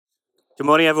Good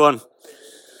morning, everyone.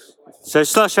 So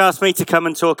Slush asked me to come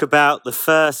and talk about the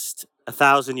first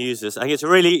 1,000 users. I think it's a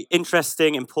really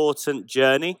interesting, important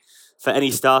journey for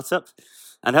any startup.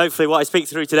 And hopefully what I speak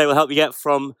through today will help you get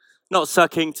from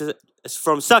sucking to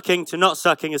not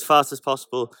sucking as fast as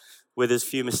possible with as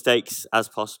few mistakes as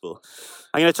possible.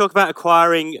 I'm going to talk about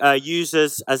acquiring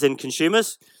users as in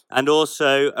consumers and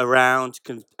also around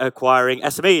acquiring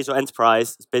SMEs or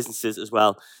enterprise businesses as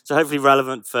well. So hopefully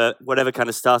relevant for whatever kind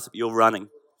of startup you're running.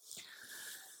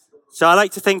 So I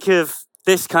like to think of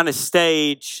this kind of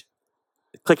stage.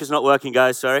 The clicker's not working,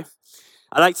 guys, sorry.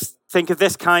 I like to think of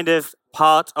this kind of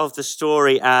part of the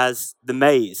story as the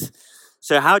maze.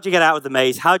 So how do you get out of the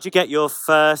maze? How do you get your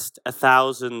first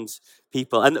 1,000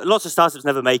 people? And lots of startups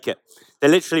never make it. They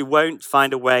literally won't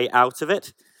find a way out of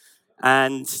it.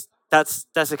 And that's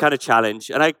a kind of challenge.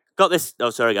 And I got this,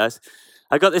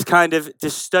 I got this kind of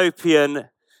dystopian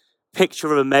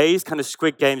picture of a maze, kind of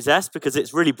Squid Games-esque, because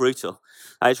it's really brutal.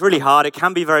 It's really hard. It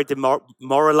can be very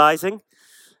demoralizing,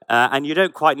 and you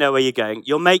don't quite know where you're going.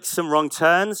 You'll make some wrong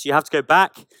turns. You have to go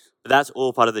back, but that's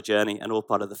all part of the journey and all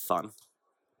part of the fun.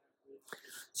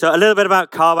 So a little bit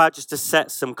about carwow, just to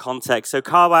set some context. So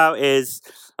carwow is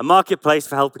a marketplace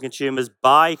for helping consumers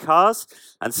buy cars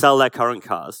and sell their current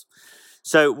cars.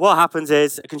 So what happens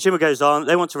is a consumer goes on,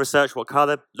 they want to research what car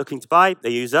they're looking to buy, they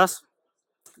use us.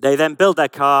 They then build their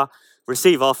car,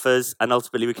 receive offers, and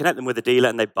ultimately we connect them with a dealer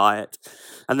and they buy it.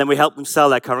 And then we help them sell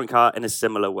their current car in a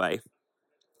similar way.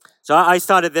 So I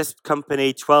started this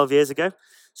company 12 years ago,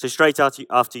 so straight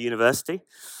after university.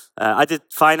 I did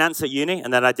finance at uni,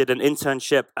 and then I did an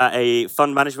internship at a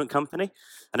fund management company,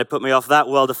 and it put me off that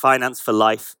world of finance for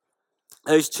life.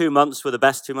 Those 2 months were the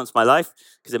best 2 months of my life,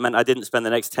 because it meant I didn't spend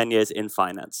the next 10 years in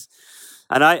finance.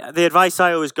 And the advice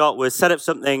I always got was set up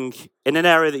something in an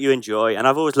area that you enjoy. And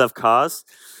I've always loved cars.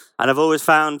 And I've always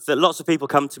found that lots of people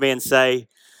come to me and say,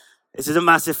 this is a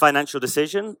massive financial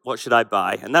decision. What should I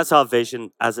buy? And that's our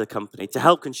vision as a company, to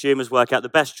help consumers work out the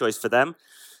best choice for them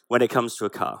when it comes to a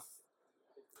car.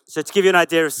 So to give you an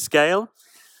idea of scale,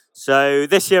 so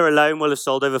this year alone, we'll have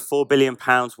sold over £4 billion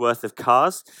worth of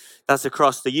cars. That's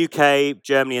across the UK,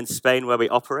 Germany, and Spain, where we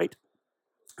operate.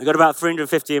 We've got about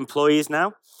 350 employees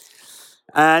now.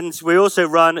 And we also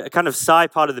run a kind of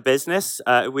side part of the business.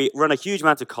 We run a huge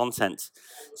amount of content.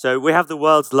 So we have the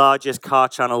world's largest car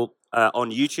channel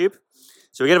on YouTube.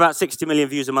 So we get about 60 million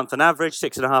views a month on average,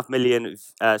 6.5 million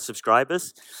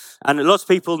subscribers. And lots of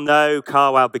people know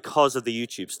carwow because of the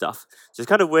YouTube stuff. So it's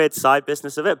kind of a weird side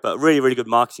business of it, but really, really good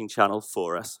marketing channel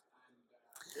for us.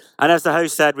 And as the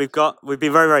host said, we've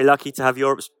been very, very lucky to have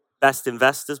Europe's best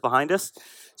investors behind us.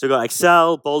 So we've got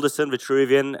Excel, Balderson,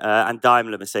 Vitruvian, and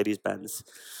Daimler, Mercedes-Benz.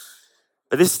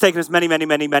 But this has taken us many, many,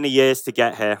 many, many years to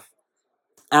get here.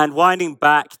 And winding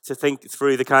back to think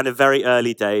through the kind of very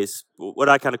early days, what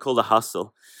I kind of call the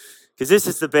hustle. Because this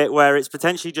is the bit where it's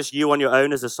potentially just you on your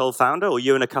own as a sole founder, or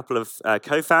you and a couple of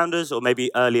co-founders, or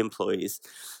maybe early employees.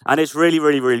 And it's really,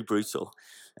 really, really brutal.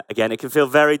 Again, it can feel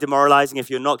very demoralizing if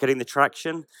you're not getting the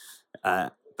traction.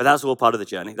 But that's all part of the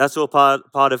journey. That's all part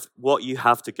of what you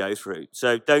have to go through.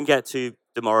 So don't get too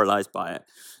demoralized by it.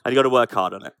 And you've got to work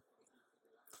hard on it.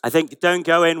 I think don't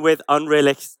go in with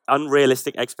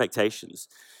unrealistic expectations.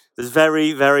 There's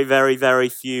very, very, very, very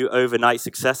few overnight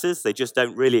successes. They just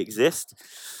don't really exist.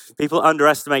 People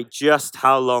underestimate just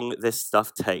how long this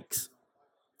stuff takes.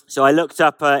 So I looked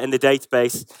up in the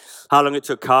database how long it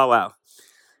took carwow.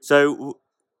 So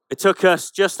it took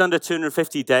us just under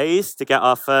 250 days to get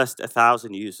our first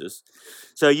 1,000 users.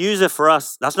 So a user for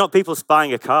us, that's not people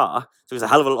buying a car. So it's a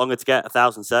hell of a lot longer to get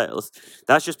 1,000 sales.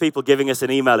 That's just people giving us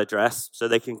an email address so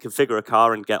they can configure a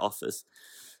car and get offers.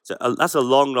 So that's a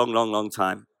long, long, long, long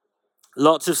time.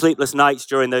 Lots of sleepless nights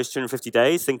during those 250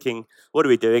 days thinking, what are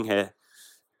we doing here?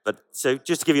 But so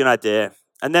just to give you an idea.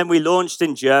 And then we launched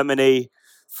in Germany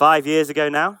 5 years ago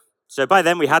now. So by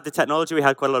then we had the technology, we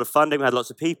had quite a lot of funding, we had lots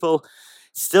of people.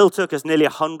 Still took us nearly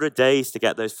 100 days to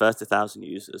get those first 1,000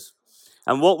 users.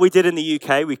 And what we did in the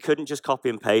UK, we couldn't just copy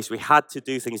and paste. We had to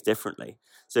do things differently.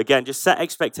 So again, just set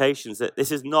expectations that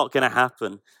this is not going to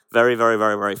happen very, very,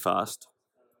 very, very fast.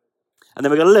 And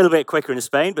then we got a little bit quicker in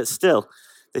Spain, but still,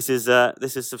 this is a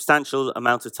substantial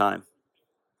amount of time.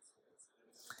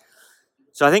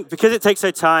 So I think because it takes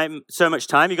so much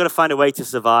time, you've got to find a way to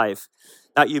survive.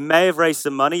 Now, you may have raised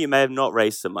some money, you may have not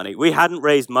raised some money. We hadn't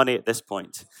raised money at this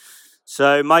point.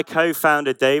 So my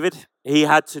co-founder, David, he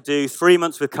had to do 3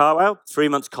 months with carwow, 3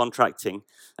 months contracting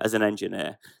as an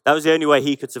engineer. That was the only way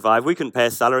he could survive. We couldn't pay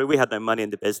a salary. We had no money in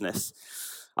the business.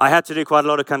 I had to do quite a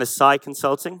lot of kind of side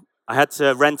consulting. I had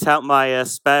to rent out my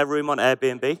spare room on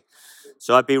Airbnb.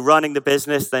 So I'd be running the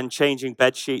business, then changing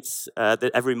bed sheets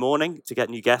every morning to get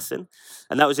new guests in.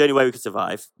 And that was the only way we could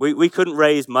survive. We couldn't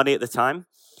raise money at the time.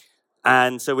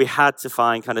 And so we had to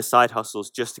find kind of side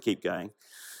hustles just to keep going.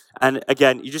 And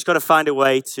again, you just got to find a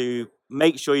way to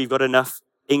make sure you've got enough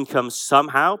income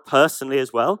somehow, personally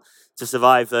as well, to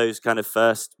survive those kind of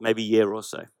first maybe year or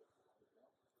so.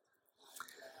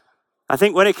 I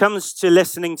think when it comes to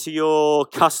listening to your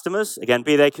customers, again,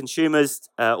 be they consumers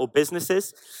or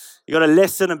businesses, you got to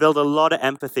listen and build a lot of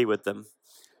empathy with them.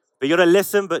 But you got to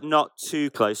listen, but not too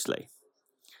closely.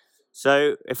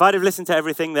 So if I'd have listened to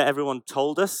everything that everyone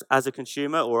told us as a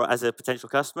consumer or as a potential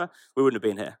customer, we wouldn't have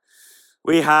been here.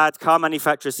 We had car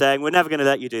manufacturers saying, we're never going to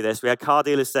let you do this. We had car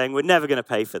dealers saying, we're never going to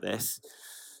pay for this.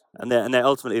 And they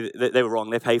ultimately, they were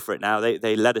wrong. They pay for it now.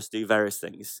 They let us do various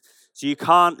things. So you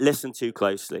can't listen too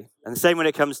closely. And the same when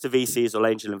it comes to VCs or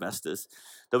angel investors.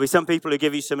 There'll be some people who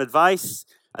give you some advice,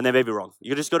 and they may be wrong.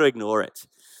 You just got to ignore it.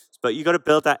 But you've got to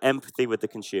build that empathy with the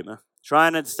consumer. Try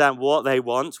and understand what they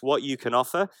want, what you can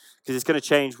offer, because it's going to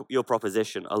change your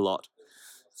proposition a lot.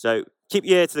 So keep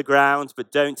your ear to the ground, but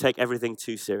don't take everything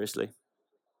too seriously.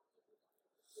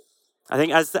 I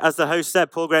think as the host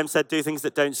said, Paul Graham said, do things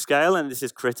that don't scale, and this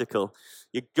is critical.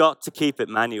 You've got to keep it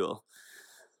manual.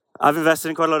 I've invested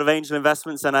in quite a lot of angel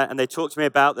investments, and they talk to me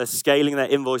about the scaling their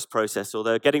invoice process, or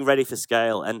they're getting ready for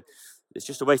scale, and it's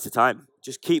just a waste of time.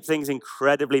 Just keep things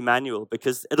incredibly manual,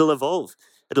 because it'll evolve,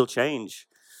 it'll change.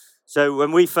 So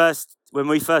when we first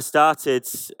started,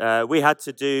 we had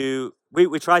to do,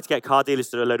 we tried to get car dealers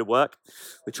to do a load of work.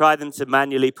 We tried them to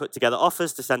manually put together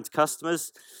offers to send to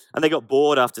customers, and they got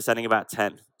bored after sending about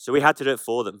 10. So we had to do it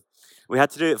for them. We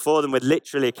had to do it for them with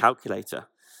literally a calculator.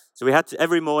 So we had to,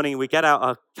 every morning, we get out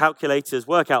our calculators,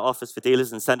 work out offers for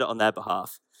dealers, and send it on their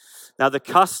behalf. Now, the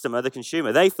customer, the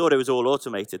consumer, they thought it was all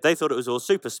automated. They thought it was all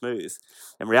super smooth.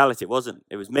 In reality, it wasn't.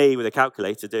 It was me with a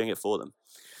calculator doing it for them.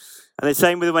 And the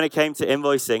same with when it came to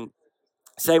invoicing,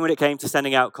 same when it came to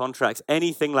sending out contracts,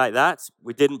 anything like that,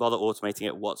 we didn't bother automating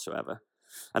it whatsoever.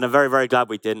 And I'm very, very glad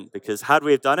we didn't, because had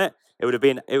we have done it, it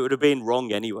would have been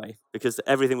wrong anyway, because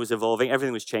everything was evolving,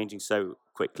 everything was changing so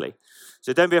quickly.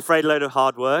 So don't be afraid of a load of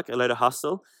hard work, a load of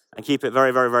hustle, and keep it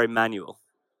very, very, very manual.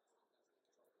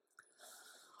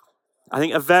 I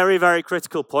think a very, very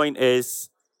critical point is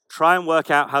try and work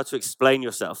out how to explain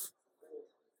yourself.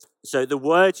 So the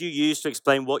words you use to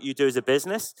explain what you do as a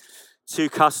business to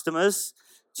customers,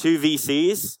 to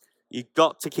VCs, you've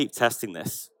got to keep testing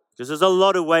this. Because there's a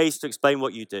lot of ways to explain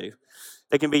what you do.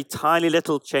 There can be tiny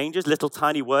little changes, little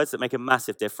tiny words that make a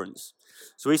massive difference.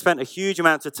 So we spent a huge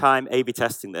amount of time A/B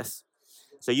testing this.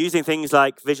 So using things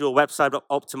like Visual Website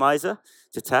Optimizer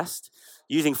to test,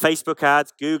 using Facebook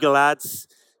ads, Google ads,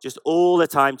 just all the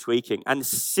time tweaking, and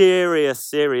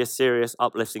serious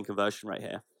uplifts in conversion rate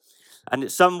here. And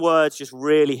some words just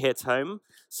really hit home,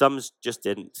 some just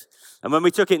didn't. And when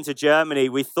we took it into Germany,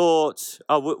 we thought,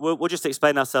 oh, we'll just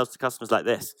explain ourselves to customers like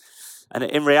this. And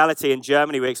in reality, in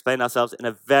Germany, we explain ourselves in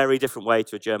a very different way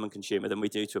to a German consumer than we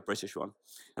do to a British one.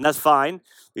 And that's fine.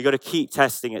 We've got to keep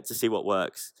testing it to see what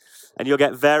works. And you'll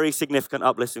get very significant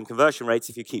uplifts in conversion rates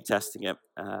if you keep testing it.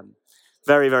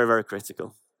 Very, very, very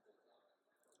critical.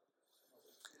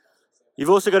 You've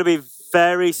also got to be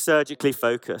very surgically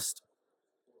focused.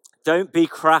 Don't be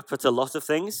crap at a lot of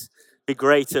things. Be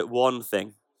great at one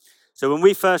thing. So when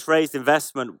we first raised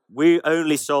investment, we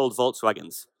only sold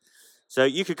Volkswagens. So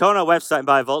you could go on our website and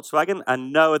buy a Volkswagen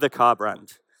and no other car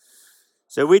brand.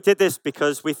 So we did this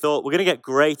because we thought we're going to get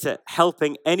great at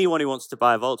helping anyone who wants to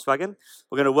buy a Volkswagen.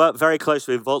 We're going to work very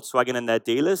closely with Volkswagen and their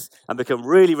dealers and become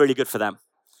really, really good for them.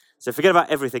 So forget about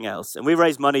everything else. And we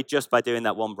raised money just by doing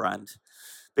that one brand.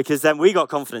 Because then we got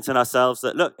confidence in ourselves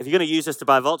that, look, if you're going to use us to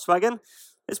buy a Volkswagen,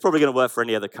 it's probably going to work for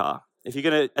any other car. If you're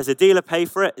going to, as a dealer, pay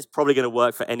for it, it's probably going to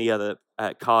work for any other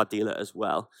car dealer as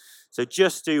well. So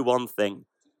just do one thing.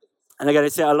 And again,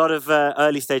 it's a lot of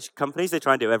early stage companies, they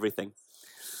try and do everything.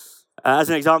 As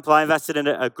an example, I invested in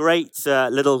a great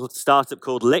little startup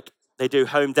called Lick. They do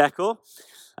home decor.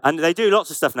 And they do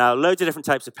lots of stuff now, loads of different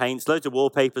types of paints, loads of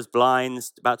wallpapers,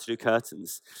 blinds, about to do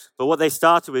curtains. But what they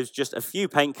started with was just a few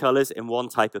paint colors in one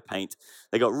type of paint.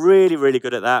 They got really, really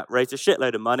good at that, raised a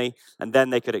shitload of money, and then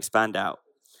they could expand out.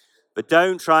 But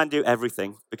don't try and do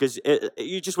everything, because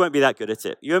you just won't be that good at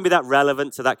it. You won't be that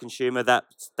relevant to that consumer,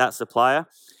 that supplier.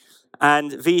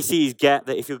 And VCs get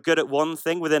that if you're good at one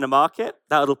thing within a market,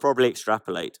 that'll probably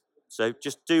extrapolate. So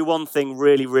just do one thing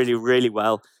really, really, really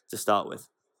well to start with.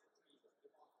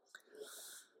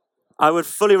 I would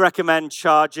fully recommend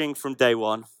charging from day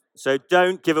one. So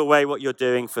don't give away what you're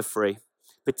doing for free,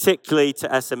 particularly to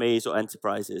SMEs or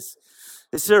enterprises.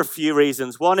 This are a few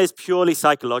reasons. One is purely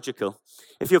psychological.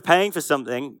 If you're paying for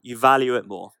something, you value it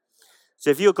more. So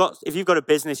if you've got a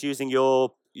business using your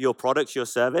products, your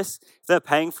service, if they're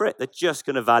paying for it, they're just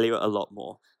going to value it a lot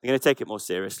more. They're going to take it more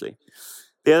seriously.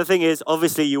 The other thing is,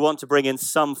 obviously, you want to bring in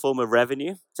some form of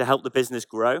revenue to help the business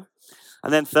grow.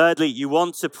 And then thirdly, you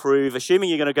want to prove, assuming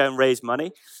you're going to go and raise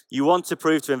money, you want to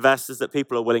prove to investors that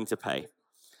people are willing to pay.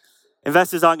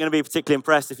 Investors aren't going to be particularly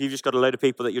impressed if you've just got a load of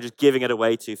people that you're just giving it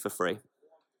away to for free.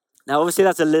 Now, obviously,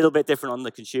 that's a little bit different on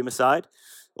the consumer side,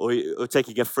 or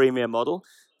taking a freemium model.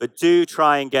 But do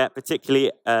try and get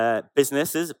particularly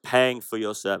businesses paying for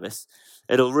your service.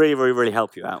 It'll really, really, really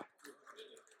help you out.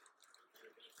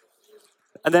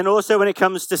 And then also when it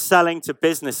comes to selling to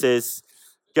businesses,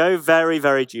 go very,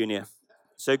 very junior.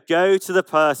 So go to the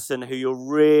person who you're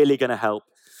really going to help.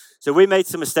 So we made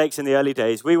some mistakes in the early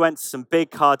days. We went to some big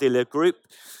car dealer group.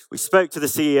 We spoke to the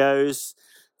CEOs.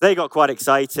 They got quite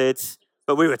excited,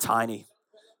 but we were tiny.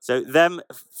 So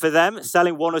for them,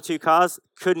 selling 1 or 2 cars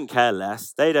couldn't care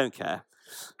less. They don't care.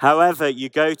 However, you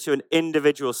go to an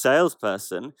individual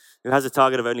salesperson who has a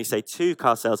target of only, say, 2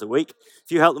 car sales a week.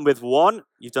 If you help them with 1,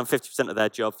 you've done 50% of their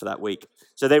job for that week.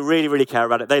 So they really, really care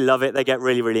about it. They love it. They get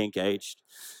really, really engaged.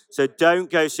 So don't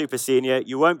go super senior.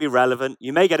 You won't be relevant.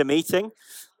 You may get a meeting,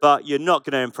 but you're not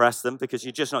going to impress them because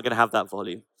you're just not going to have that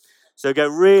volume. So go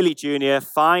really junior.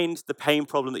 Find the pain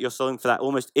problem that you're solving for that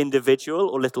almost individual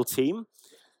or little team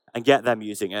and get them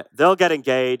using it. They'll get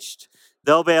engaged.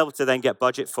 They'll be able to then get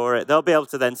budget for it. They'll be able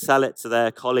to then sell it to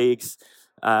their colleagues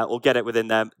or get it within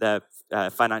their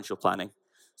financial planning.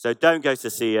 So don't go to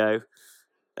CEO.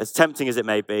 As tempting as it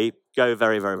may be, go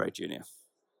very, very, very junior.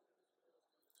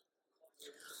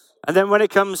 And then when it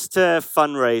comes to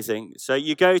fundraising, so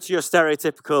you go to your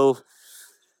stereotypical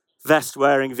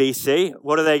vest-wearing VC.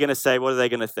 What are they going to say? What are they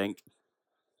going to think?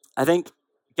 I think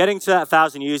getting to that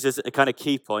 1,000 users is a kind of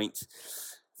key point.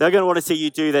 They're going to want to see you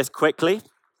do this quickly.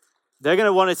 They're going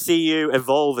to want to see you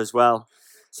evolve as well.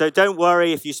 So don't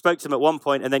worry if you spoke to them at one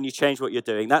point and then you change what you're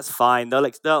doing. That's fine.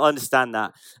 They'll understand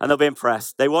that, and they'll be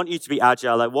impressed. They want you to be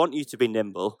agile. They want you to be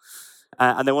nimble,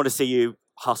 and they want to see you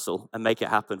hustle and make it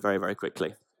happen very, very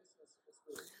quickly.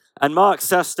 And Mark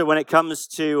Suster, when it comes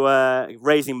to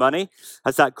raising money,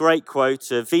 has that great quote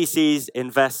of VCs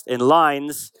invest in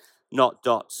lines, not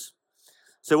dots.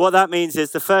 So what that means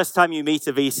is the first time you meet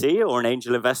a VC or an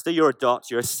angel investor, you're a dot,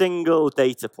 you're a single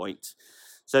data point.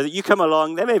 So that you come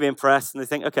along, they may be impressed and they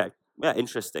think, okay, yeah,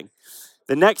 interesting.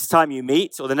 The next time you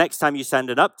meet or the next time you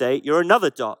send an update, you're another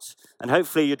dot. And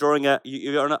hopefully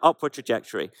you're on an upward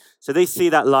trajectory. So they see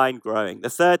that line growing. The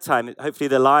third time, hopefully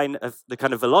the line of the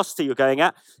kind of velocity you're going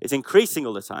at is increasing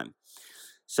all the time.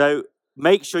 So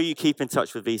make sure you keep in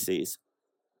touch with VCs.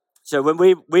 So when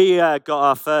we got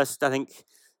our first, I think,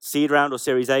 seed round or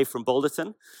Series A from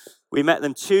Boulderton, we met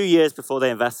them 2 years before they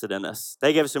invested in us.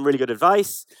 They gave us some really good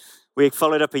advice. We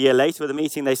followed up a year later with a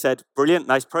meeting. They said, brilliant,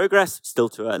 nice progress, still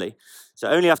too early. So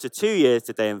only after 2 years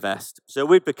did they invest. So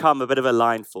we'd become a bit of a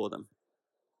line for them.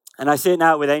 And I see it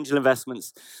now with angel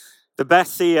investments. The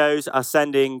best CEOs are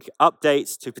sending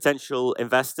updates to potential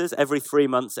investors every 3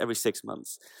 months, every 6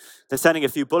 months. They're sending a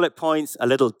few bullet points, a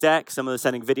little deck. Some of them are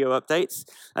sending video updates.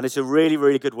 And it's a really,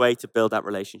 really good way to build that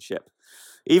relationship.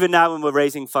 Even now when we're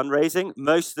raising fundraising,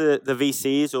 most of the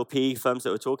VCs or PE firms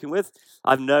that we're talking with,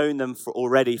 I've known them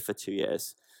already for 2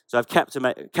 years. So I've kept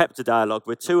a dialogue.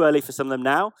 We're too early for some of them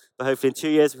now, but hopefully in 2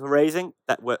 years if we're raising,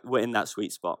 that we're in that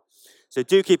sweet spot. So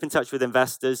do keep in touch with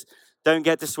investors. Don't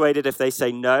get dissuaded if they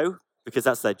say no, because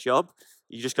that's their job.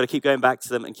 You just got to keep going back to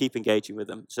them and keep engaging with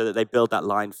them so that they build that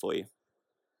line for you.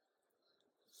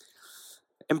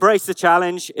 Embrace the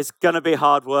challenge. It's going to be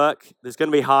hard work. There's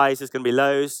going to be highs, there's going to be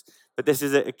lows, but this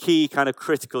is a key kind of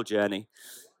critical journey.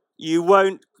 You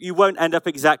won't end up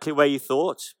exactly where you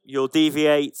thought. You'll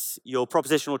deviate, your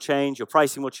proposition will change, your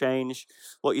pricing will change,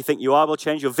 what you think you are will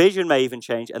change, your vision may even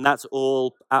change, and that's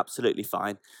all absolutely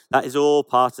fine. That is all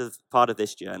part of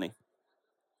this journey.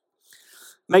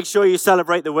 Make sure you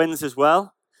celebrate the wins as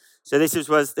well. So this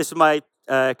was my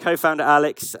co-founder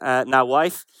Alex, now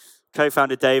wife,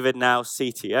 co-founder David, now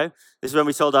CTO. This is when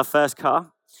we sold our first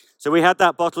car. So we had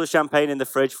that bottle of champagne in the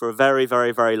fridge for a very,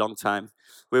 very, very long time.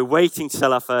 We were waiting to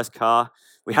sell our first car.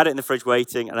 We had it in the fridge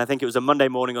waiting, and I think it was a Monday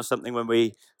morning or something when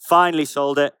we finally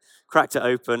sold it, cracked it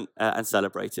open, and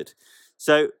celebrated.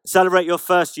 So celebrate your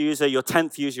first user, your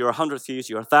 10th user, your 100th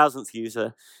user, your 1,000th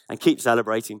user, and keep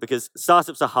celebrating because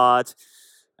startups are hard,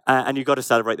 and you've got to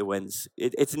celebrate the wins.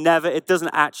 It doesn't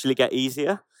actually get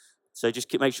easier, so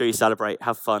just make sure you celebrate,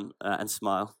 have fun, and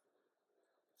smile.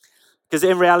 Because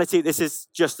in reality, this is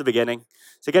just the beginning.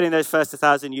 So getting those first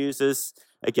 1,000 users,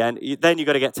 again. Then you've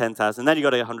got to get 10,000, then you've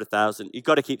got to get 100,000. You've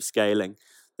got to keep scaling.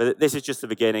 But this is just the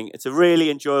beginning. It's a really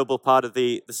enjoyable part of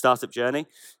the startup journey.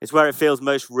 It's where it feels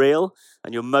most real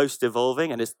and you're most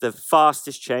evolving, and it's the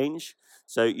fastest change.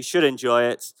 So you should enjoy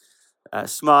it.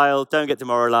 Smile, don't get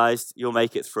demoralized. You'll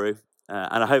make it through.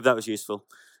 And I hope that was useful.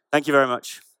 Thank you very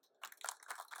much.